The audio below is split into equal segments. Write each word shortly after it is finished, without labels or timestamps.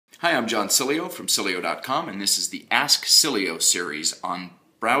Hi, I'm John Sileo from Sileo.com, and this is the Ask Sileo series on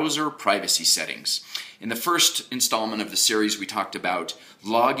browser privacy settings. In the first installment of the series, we talked about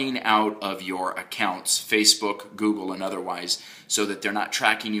logging out of your accounts, Facebook, Google, and otherwise, so that they're not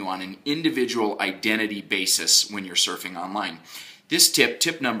tracking you on an individual identity basis when you're surfing online. This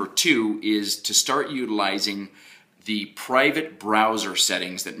tip number 2, is to start utilizing the private browser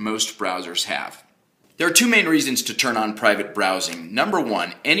settings that most browsers have. There are two main reasons to turn on private browsing. Number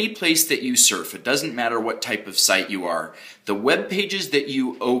one, any place that you surf, it doesn't matter what type of site you are, the web pages that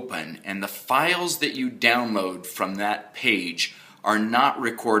you open and the files that you download from that page are not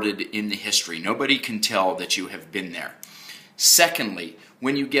recorded in the history. Nobody can tell that you have been there. Secondly,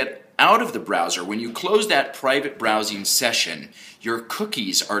 when you get out of the browser, when you close that private browsing session, your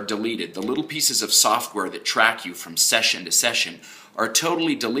cookies are deleted. The little pieces of software that track you from session to session are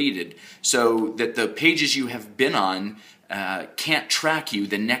totally deleted so that the pages you have been on can't track you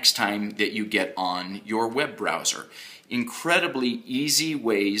the next time that you get on your web browser. Incredibly easy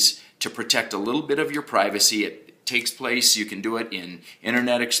ways to protect a little bit of your privacy. It takes place, you can do it in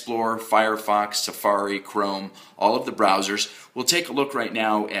Internet Explorer, Firefox, Safari, Chrome, all of the browsers. We'll take a look right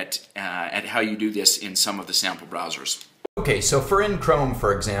now at how you do this in some of the sample browsers. Okay, so in Chrome,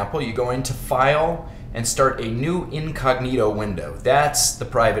 for example, you go into File and start a new incognito window. That's the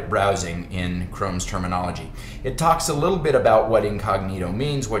private browsing in Chrome's terminology. It talks a little bit about what incognito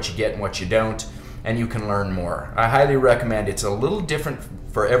means, what you get and what you don't, and you can learn more. I highly recommend, it's a little different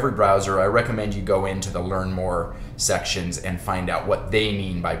for every browser. I recommend you go into the Learn More sections and find out what they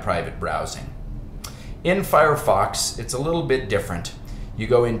mean by private browsing. In Firefox, it's a little bit different. You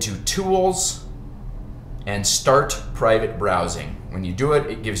go into Tools and Start Private Browsing. When you do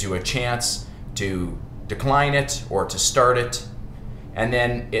it, it gives you a chance to decline it or to start it, and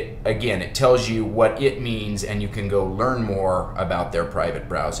then it tells you what it means, and you can go learn more about their private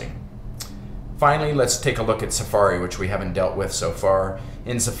browsing. Finally, let's take a look at Safari, which we haven't dealt with so far.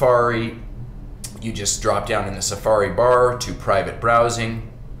 In Safari, you just drop down in the Safari bar to private browsing.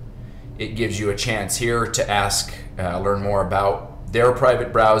 It gives you a chance here to ask, learn more about their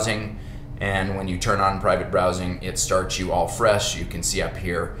private browsing, and when you turn on private browsing, it starts you all fresh. You can see up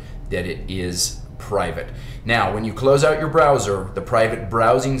here that it is private. Now, when you close out your browser, the private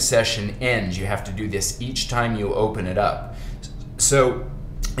browsing session ends. You have to do this each time you open it up. So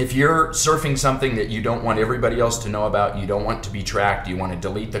if you're surfing something that you don't want everybody else to know about, you don't want to be tracked, you want to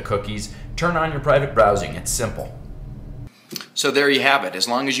delete the cookies, turn on your private browsing. It's simple. So there you have it. As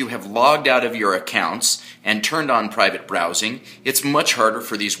long as you have logged out of your accounts and turned on private browsing, it's much harder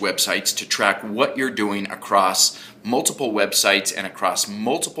for these websites to track what you're doing across multiple websites and across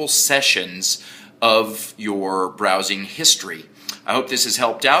multiple sessions of your browsing history. I hope this has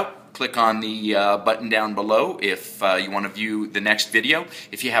helped out. Click on the button down below if you want to view the next video.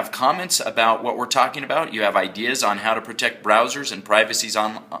 If you have comments about what we're talking about, you have ideas on how to protect browsers and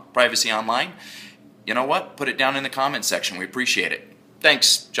privacy online, you know what? Put it down in the comments section. We appreciate it.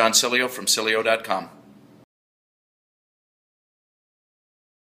 Thanks, John Sileo from Sileo.com.